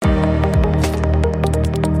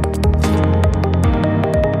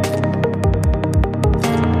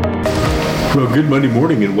Well, good Monday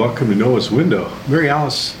morning and welcome to Noah's Window. Mary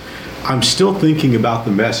Alice, I'm still thinking about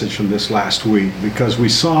the message from this last week because we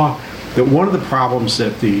saw that one of the problems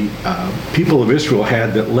that the people of Israel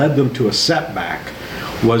had that led them to a setback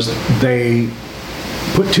was they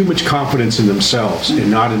put too much confidence in themselves and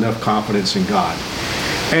not enough confidence in God.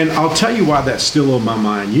 And I'll tell you why that's still on my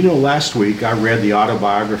mind. You know, last week I read the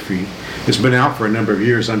autobiography. It's been out for a number of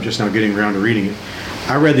years. I'm just now getting around to reading it.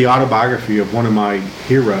 I read the autobiography of one of my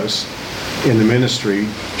heroes in the ministry,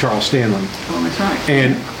 Charles Stanley. Oh, that's right.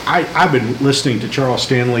 And I've been listening to Charles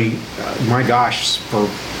Stanley, my gosh, for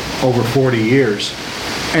over 40 years.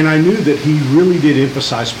 And I knew that he really did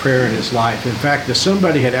emphasize prayer in his life. In fact, if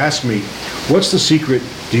somebody had asked me, what's the secret,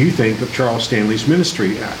 do you think, of Charles Stanley's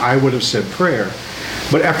ministry? I would have said prayer.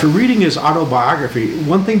 But after reading his autobiography,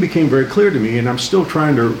 one thing became very clear to me, and I'm still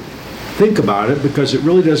trying to think about it because it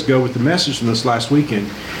really does go with the message from this last weekend.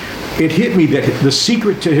 It hit me that the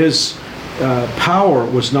secret to his power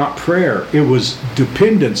was not prayer. It was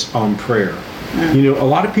dependence on prayer. You know, a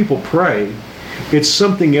lot of people pray. It's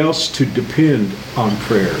something else to depend on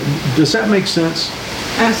prayer. Does that make sense?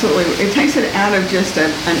 Absolutely. It takes it out of just an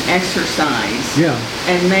exercise. Yeah.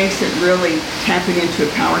 And makes it really tapping into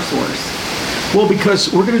a power source. Well,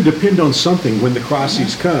 because we're going to depend on something when the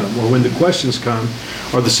crises come, or when the questions come,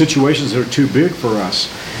 or the situations that are too big for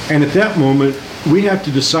us. And at that moment, we have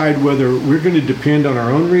to decide whether we're going to depend on our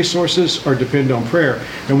own resources or depend on prayer.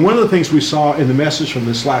 And one of the things we saw in the message from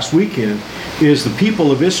this last weekend is the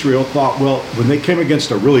people of Israel thought, well, when they came against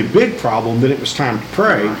a really big problem, then it was time to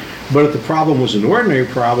pray. But if the problem was an ordinary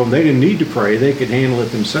problem, they didn't need to pray. They could handle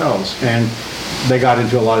it themselves. And they got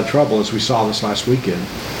into a lot of trouble, as we saw this last weekend.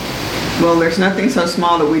 Well, there's nothing so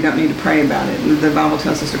small that we don't need to pray about it. The Bible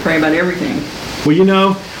tells us to pray about everything. Well, you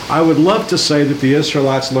know, I would love to say that the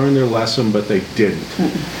Israelites learned their lesson, but they didn't.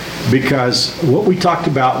 Because what we talked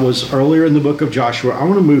about was earlier in the book of Joshua. I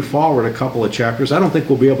want to move forward a couple of chapters. I don't think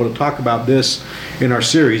we'll be able to talk about this in our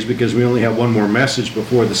series because we only have one more message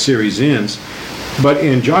before the series ends. But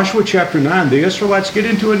in Joshua chapter 9, the Israelites get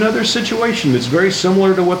into another situation that's very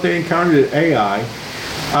similar to what they encountered at Ai.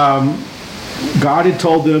 God had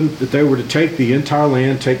told them that they were to take the entire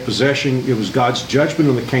land, take possession. It was God's judgment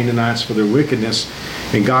on the Canaanites for their wickedness.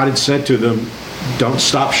 And God had said to them, don't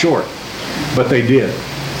stop short. But they did.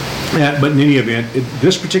 But in any event,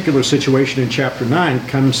 this particular situation in chapter 9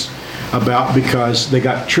 comes about because they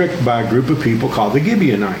got tricked by a group of people called the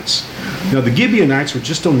Gibeonites. Now, the Gibeonites were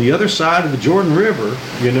just on the other side of the Jordan River,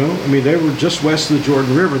 you know. I mean, they were just west of the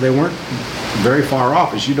Jordan River. They weren't very far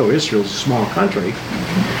off. As you know, Israel's a small country.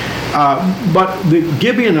 But the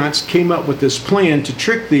Gibeonites came up with this plan to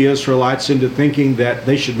trick the Israelites into thinking that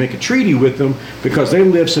they should make a treaty with them because they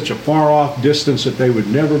lived such a far off distance that they would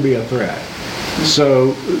never be a threat.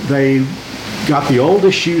 So they got the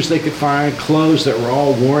oldest shoes they could find, clothes that were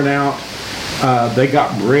all worn out. They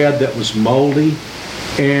got bread that was moldy.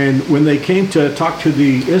 And when they came to talk to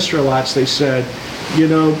the Israelites, they said, you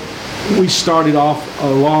know, we started off a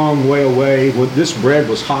long way away. This bread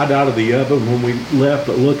was hot out of the oven when we left,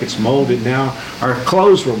 but look, it's molded now. Our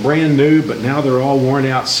clothes were brand new, but now they're all worn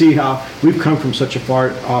out. See how we've come from such a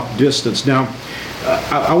far off distance. Now,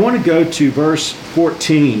 I want to go to verse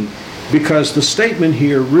 14 because the statement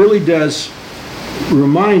here really does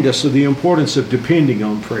remind us of the importance of depending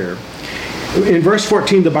on prayer. In verse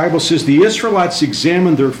 14, the Bible says, the Israelites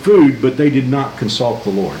examined their food, but they did not consult the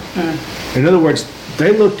Lord. In other words,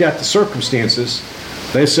 they looked at the circumstances.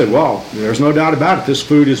 They said, well, there's no doubt about it. This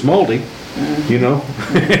food is moldy, you know.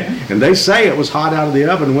 And they say it was hot out of the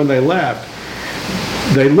oven when they left.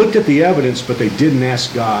 They looked at the evidence, but they didn't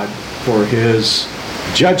ask God for his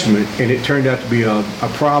judgment. And it turned out to be a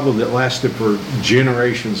problem that lasted for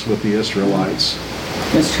generations with the Israelites.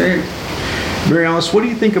 That's true. Mary Alice, what do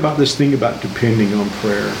you think about this thing about depending on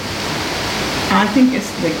prayer? I think it's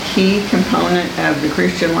the key component of the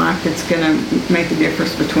Christian life that's going to make the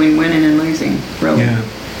difference between winning and losing, really. Yeah.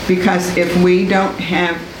 Because if we don't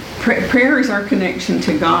have... prayer is our connection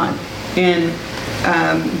to God. And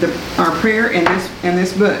our prayer in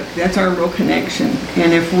this book, that's our real connection.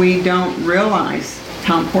 And if we don't realize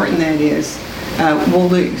how important that is, we'll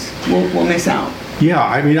lose. We'll miss out. Yeah,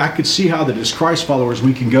 I mean, I could see how that as Christ followers,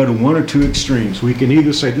 we can go to one or two extremes. We can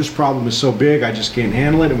either say, this problem is so big, I just can't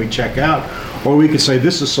handle it, and we check out. Or we could say,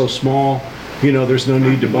 this is so small, you know, there's no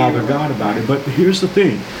need to bother God about it. But here's the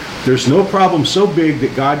thing. There's no problem so big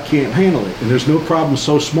that God can't handle it. And there's no problem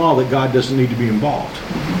so small that God doesn't need to be involved.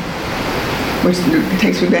 Which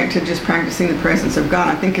takes me back to just practicing the presence of God.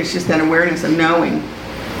 I think it's just that awareness of knowing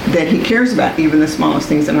that he cares about even the smallest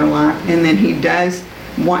things in our life, and that he does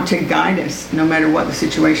want to guide us no matter what the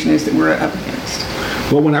situation is that we're up against.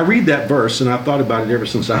 Well, when I read that verse, and I've thought about it ever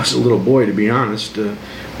since I was a little boy, to be honest,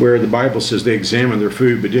 where the Bible says they examined their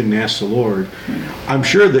food but didn't ask the Lord, I'm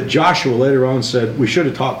sure that Joshua later on said, we should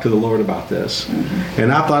have talked to the Lord about this.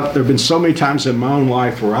 And I thought there have been so many times in my own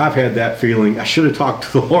life where I've had that feeling, I should have talked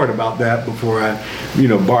to the Lord about that before I,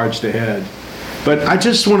 barged ahead. But I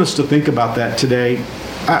just want us to think about that today.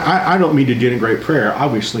 I don't mean to denigrate prayer,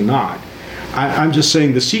 obviously not. I'm just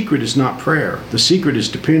saying the secret is not prayer. The secret is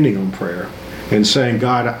depending on prayer and saying,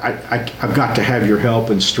 God, I've got to have your help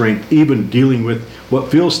and strength, even dealing with what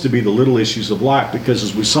feels to be the little issues of life, because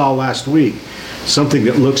as we saw last week, something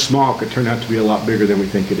that looks small could turn out to be a lot bigger than we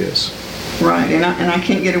think it is. Right, and I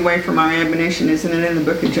can't get away from our admonition, isn't it, in the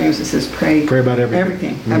book of James? It says pray about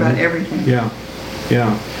everything. About everything. Yeah.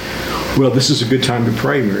 Well, this is a good time to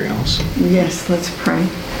pray, Mary Alice. Yes, let's pray.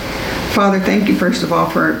 Father, thank you first of all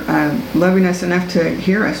for loving us enough to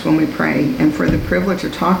hear us when we pray, and for the privilege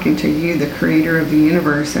of talking to you, the creator of the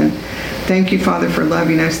universe. And thank you, Father, for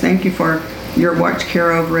loving us. Thank you for your watch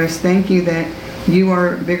care over us. Thank you that you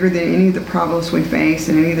are bigger than any of the problems we face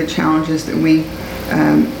and any of the challenges that we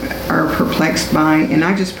are perplexed by. And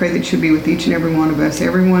I just pray that you be with each and every one of us,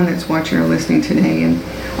 everyone that's watching or listening today, and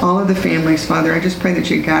all of the families. Father, I just pray that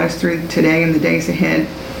you guide us through today and the days ahead,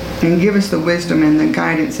 and give us the wisdom and the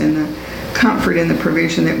guidance and the comfort and the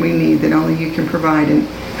provision that we need, that only you can provide. And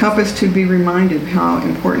help us to be reminded how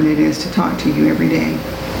important it is to talk to you every day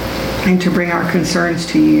and to bring our concerns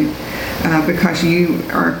to you, because you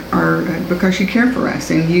because you care for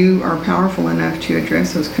us and you are powerful enough to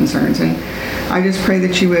address those concerns. And I just pray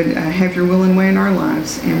that you would have your will and way in our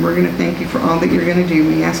lives, and we're going to thank you for all that you're going to do.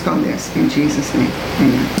 We ask all this in Jesus' name.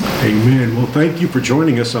 Amen. Amen. Well, thank you for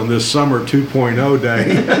joining us on this summer 2.0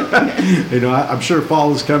 day. I'm sure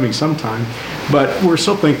fall is coming sometime, but we're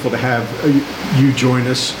so thankful to have you join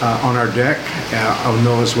us on our deck on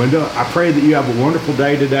Noah's Window. I pray that you have a wonderful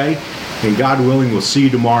day today, and God willing, we'll see you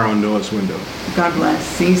tomorrow on Noah's Window. God bless.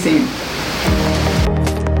 See you soon.